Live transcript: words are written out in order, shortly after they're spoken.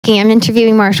Okay, I'm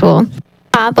interviewing Marshall.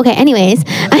 Okay, anyways,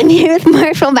 I'm here with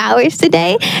Marshall Bowers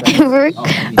today.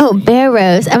 And Bear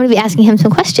Rose. I'm going to be asking him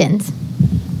some questions.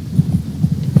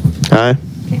 Hi.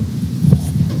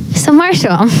 So,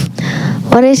 Marshall,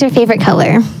 what is your favorite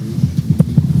color?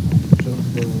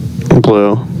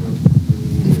 Blue.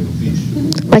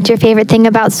 What's your favorite thing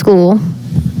about school?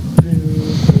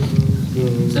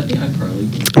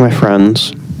 My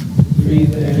friends.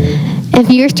 If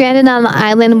you were stranded on the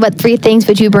island, what 3 things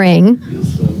would you bring?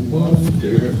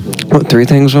 What 3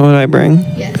 things would I bring?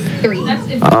 Yes, 3.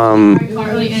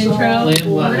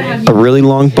 A really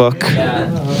long book.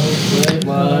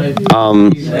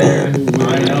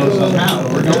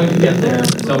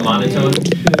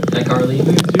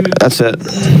 That's it.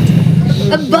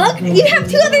 A book? You have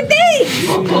 2 other things!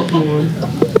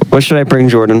 What should I bring,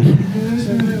 Jordan?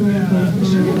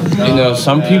 You know,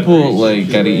 some people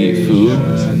gotta eat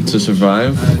food to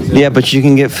survive. Yeah, but you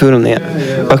can get food on the.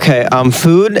 Okay,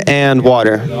 food and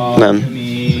water, then.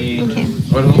 Okay.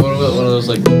 What are those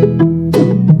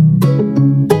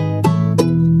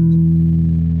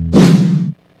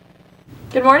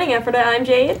Good morning, Ephrata. I'm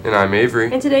Jade. And I'm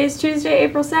Avery. And today is Tuesday,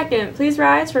 April 2nd. Please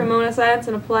rise for a moment of silence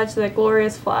and a pledge to that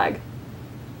glorious flag.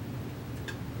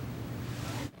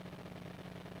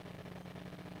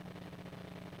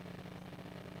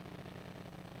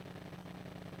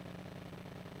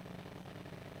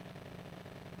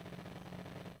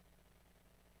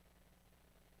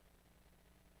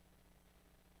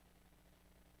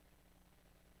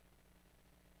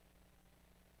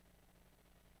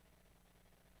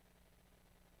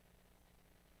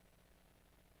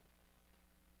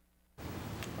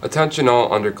 Attention all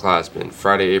underclassmen.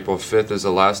 Friday, April 5th is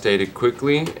the last day to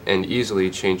quickly and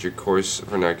easily change your course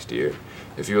for next year.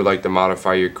 If you would like to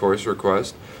modify your course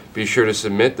request, be sure to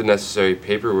submit the necessary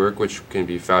paperwork, which can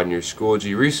be found in your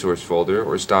Schoology resource folder,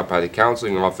 or stop by the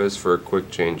counseling office for a quick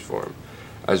change form.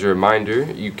 As a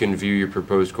reminder, you can view your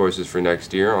proposed courses for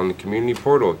next year on the Community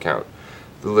Portal account.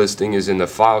 The listing is in the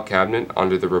file cabinet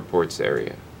under the reports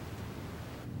area.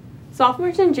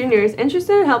 Sophomores and juniors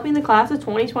interested in helping the class of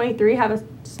 2023 have a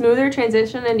smoother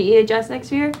transition into EHS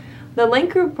next year? The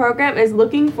Link Group program is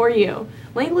looking for you.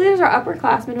 Link leaders are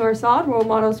upperclassmen who are solid role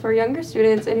models for younger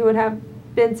students and who would have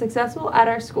been successful at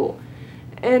our school.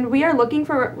 And we are looking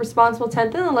for responsible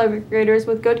 10th and 11th graders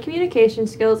with good communication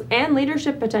skills and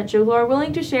leadership potential who are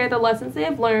willing to share the lessons they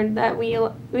have learned that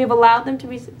have allowed them to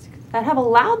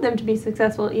be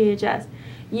successful at EHS.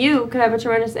 You could have a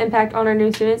tremendous impact on our new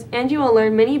students, and you will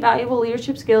learn many valuable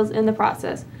leadership skills in the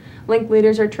process. Link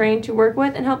leaders are trained to work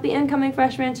with and help the incoming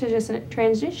freshmen to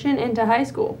transition into high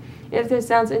school. If this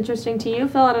sounds interesting to you,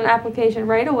 fill out an application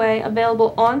right away,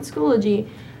 available on Schoology.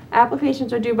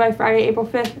 Applications are due by Friday, April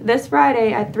 5th, this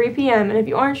Friday at 3 p.m. And if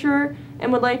you aren't sure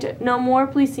and would like to know more,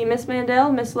 please see Miss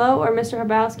Mandel, Miss Lowe, or Mr.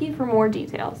 Habowski for more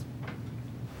details.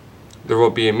 There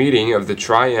will be a meeting of the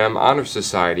Tri-M Honor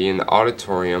Society in the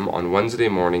auditorium on Wednesday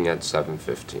morning at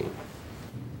 7:15.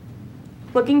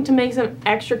 Looking to make some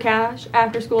extra cash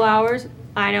after school hours?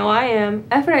 I know I am.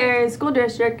 Ephrata Area School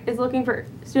District is looking for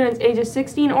students ages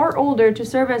 16 or older to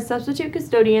serve as substitute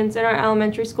custodians in our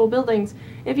elementary school buildings.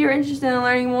 If you're interested in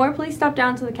learning more, please stop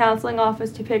down to the counseling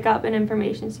office to pick up an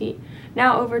information sheet.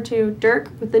 Now over to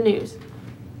Dirk with the news.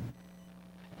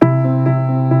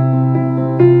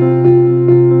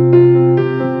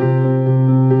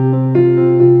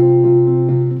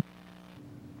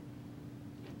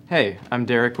 Hey, I'm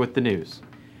Derek with the news.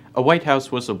 A White House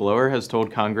whistleblower has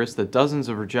told Congress that dozens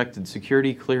of rejected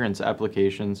security clearance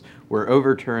applications were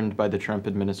overturned by the Trump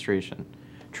administration.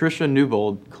 Tricia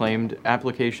Newbold claimed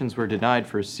applications were denied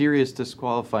for serious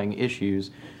disqualifying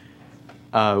issues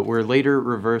were later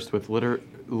reversed with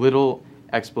little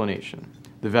explanation.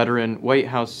 The veteran White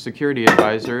House security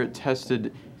advisor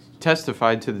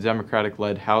testified to the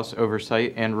Democratic-led House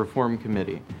Oversight and Reform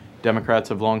Committee. Democrats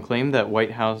have long claimed that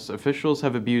White House officials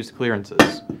have abused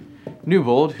clearances.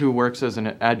 Newbold, who works as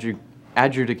an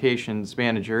adjudications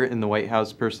manager in the White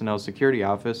House Personnel Security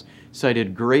Office,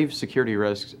 cited grave security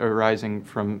risks arising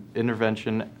from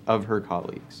intervention of her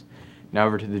colleagues. Now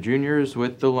over to the juniors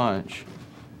with the lunch.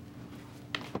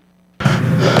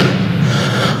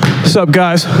 What's up,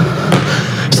 guys?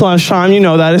 It's lunchtime. You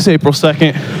know that. It's April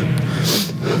 2nd.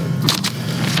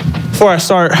 Before I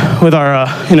start with our,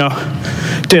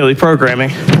 daily programming,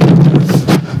 I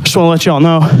just want to let y'all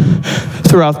know,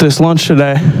 throughout this lunch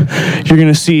today, you're going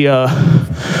to see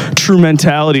true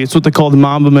mentality. It's what they call the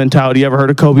Mamba mentality. You ever heard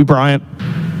of Kobe Bryant?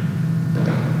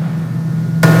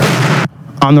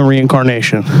 I'm the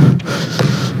reincarnation.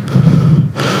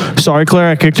 Sorry, Claire,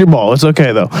 I kicked your ball. It's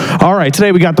okay, though. All right,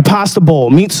 today we got the pasta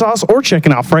bowl, meat sauce, or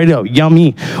chicken Alfredo.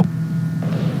 Yummy.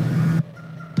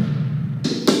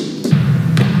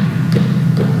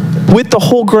 with the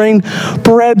whole grain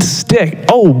bread stick.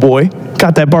 Oh boy,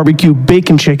 got that barbecue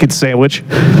bacon chicken sandwich.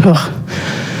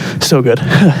 Ugh, so good.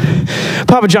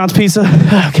 Papa John's pizza.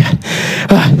 Oh, God.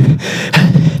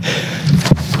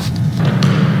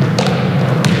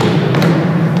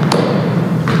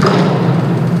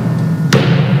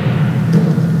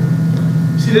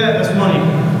 See that? That's money.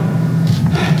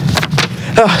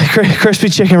 Oh, crispy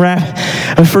chicken wrap,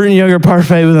 a fruit and yogurt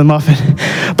parfait with a muffin,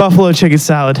 buffalo chicken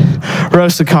salad,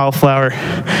 roasted cauliflower,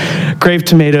 grape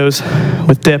tomatoes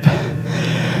with dip,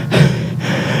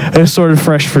 and assorted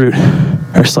fresh fruit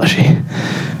or slushy.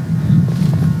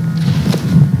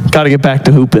 Gotta get back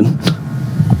to hooping.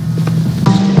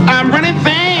 I'm running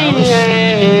things.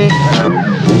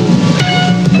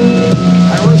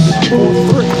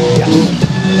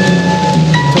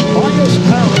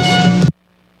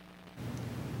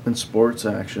 In sports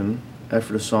action,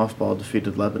 Ephrata softball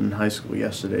defeated Lebanon High School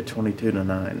yesterday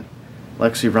 22-9.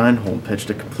 Lexi Reinhold pitched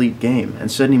a complete game,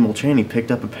 and Sydney Mulchaney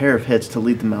picked up a pair of hits to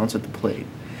lead the Mounts at the plate.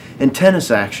 In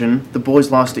tennis action, the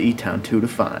boys lost to E-Town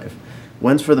 2-5.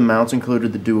 Wins for the Mounts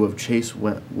included the duo of Chase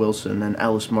Wilson and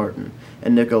Alice Martin,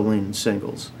 and Nick O'Lean in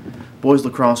singles. Boys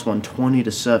lacrosse won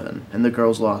 20-7, and the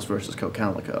girls lost versus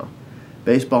Cocalico.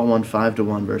 Baseball won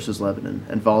 5-1 versus Lebanon,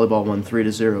 and volleyball won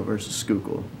 3-0 versus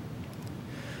Schuylkill.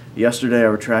 Yesterday,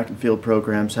 our track and field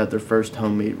programs had their first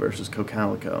home meet versus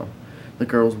Cocalico. The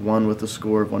girls won with a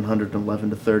score of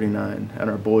 111-39, and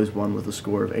our boys won with a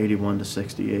score of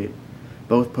 81-68.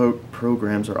 Both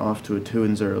programs are off to a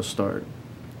 2-0 start.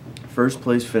 First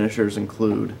place finishers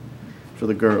include, for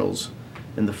the girls,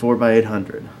 in the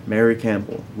 4x800, Mary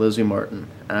Campbell, Lizzie Martin,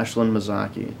 Ashlyn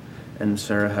Mazaki, and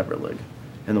Sarah Heberlig.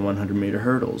 In the 100-meter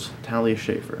hurdles, Talia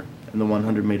Schaefer. In the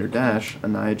 100-meter dash,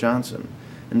 Anaya Johnson.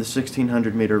 In the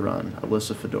 1600-meter run,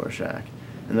 Alyssa Fedorchak.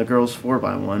 In the girls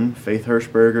 4x1, Faith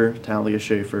Hirschberger, Talia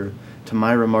Schaefer,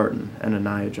 Tamira Martin, and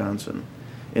Anaya Johnson.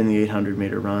 In the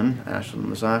 800-meter run, Ashlyn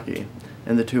Mazaki.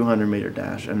 In the 200-meter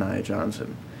dash, Anaya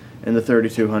Johnson. In the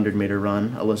 3200-meter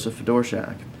run, Alyssa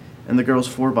Fedorchak. In the girls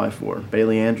 4x4,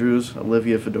 Bailey Andrews,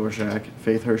 Olivia Fedorchak,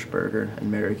 Faith Hirschberger, and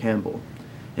Mary Campbell.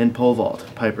 In pole vault,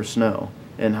 Piper Snow.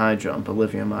 In high jump,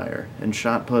 Olivia Meyer. In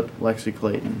shot put, Lexi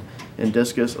Clayton. In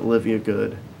discus, Olivia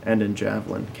Good. And in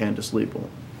javelin, Candace Liebel.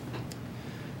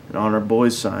 And on our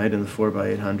boys' side, in the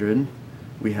 4x800,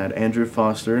 we had Andrew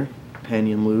Foster,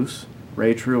 Panyon Luce,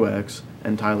 Ray Truex,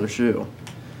 and Tyler Shue.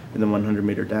 In the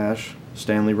 100-meter dash,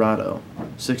 Stanley Rotto.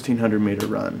 1600-meter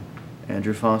run,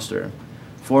 Andrew Foster.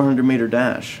 400-meter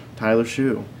dash, Tyler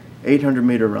Shue.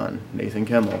 800-meter run, Nathan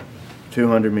Kimmel.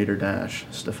 200-meter dash,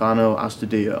 Stefano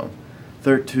Astudillo.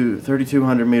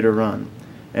 3200-meter run,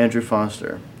 Andrew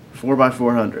Foster.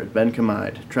 4x400, Ben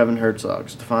Kamide, Trevin Herzog,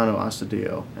 Stefano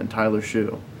Astudillo, and Tyler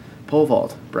Shue. Pole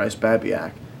vault, Bryce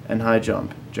Babiak. And high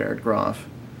jump, Jared Groff.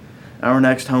 Our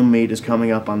next home meet is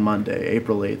coming up on Monday,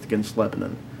 April 8th against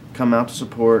Lebanon. Come out to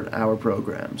support our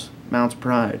programs. Mounts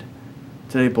Pride.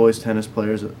 Today, boys tennis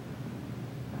players...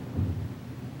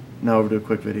 Now over to a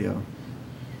quick video.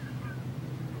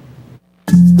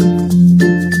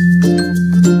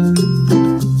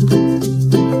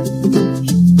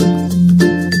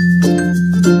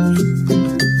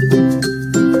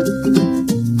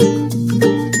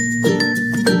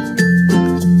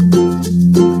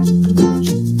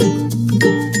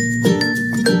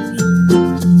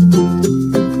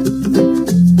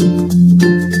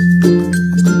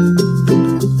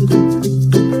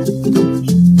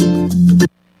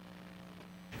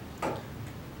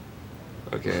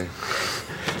 Okay.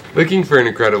 Looking for an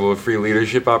incredible free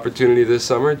leadership opportunity this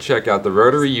summer? Check out the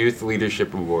Rotary Youth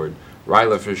Leadership Award.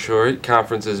 RYLA for short.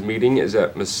 Conference's meeting is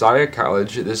at Messiah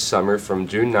College this summer from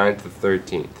June 9th to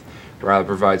 13th. RYLA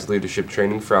provides leadership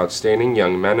training for outstanding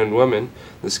young men and women.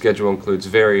 The schedule includes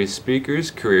various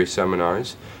speakers, career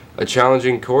seminars, a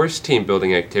challenging course, team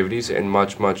building activities, and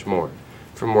much, much more.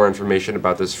 For more information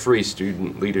about this free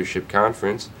student leadership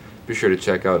conference, be sure to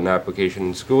check out an application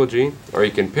in Schoology, or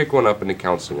you can pick one up in the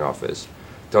counseling office.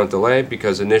 Don't delay,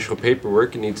 because initial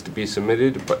paperwork needs to be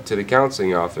submitted to the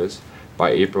counseling office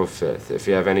by April 5th. If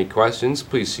you have any questions,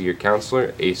 please see your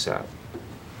counselor ASAP.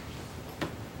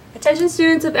 Attention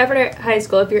students of Ephrata High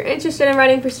School, if you're interested in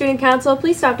running for student council,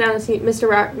 please stop down to see Mr.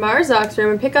 Marzak's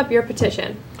room and pick up your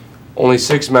petition. Only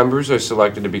 6 members are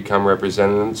selected to become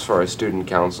representatives for our student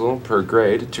council per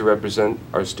grade to represent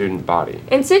our student body.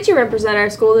 And since you represent our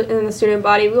school in the student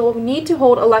body, we will need to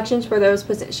hold elections for those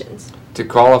positions. To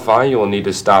qualify, you will need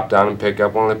to stop down and pick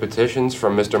up one of the petitions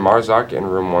from Mr. Marzak in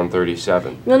room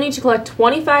 137. You'll need to collect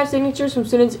 25 signatures from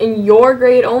students in your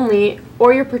grade only,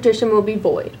 or your petition will be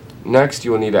void. Next,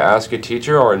 you will need to ask a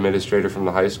teacher or administrator from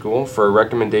the high school for a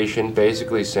recommendation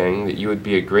basically saying that you would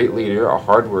be a great leader, a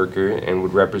hard worker, and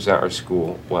would represent our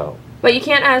school well. But you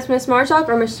can't ask Miss Marzak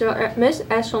or Miss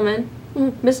Eshelman.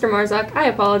 Mr. Marzak, I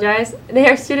apologize. They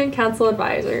are student council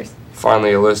advisors.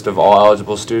 Finally, a list of all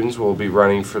eligible students who will be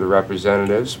running for the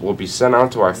representatives will be sent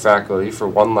out to our faculty for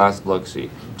one last look-see,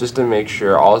 just to make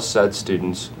sure all said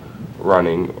students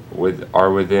running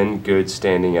are within good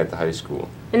standing at the high school.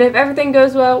 And if everything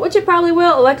goes well, which it probably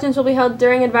will, elections will be held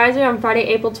during advisory on Friday,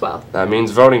 April 12th. That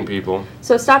means voting, people.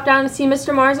 So stop down to see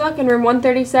Mr. Marzak in room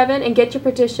 137 and get your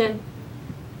petition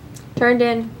turned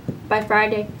in by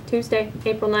Tuesday,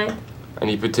 April 9th.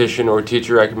 Any petition or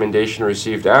teacher recommendation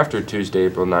received after Tuesday,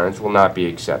 April 9th will not be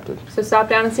accepted. So stop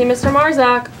down and see Mr.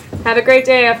 Marzak. Have a great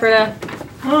day, Ephrata.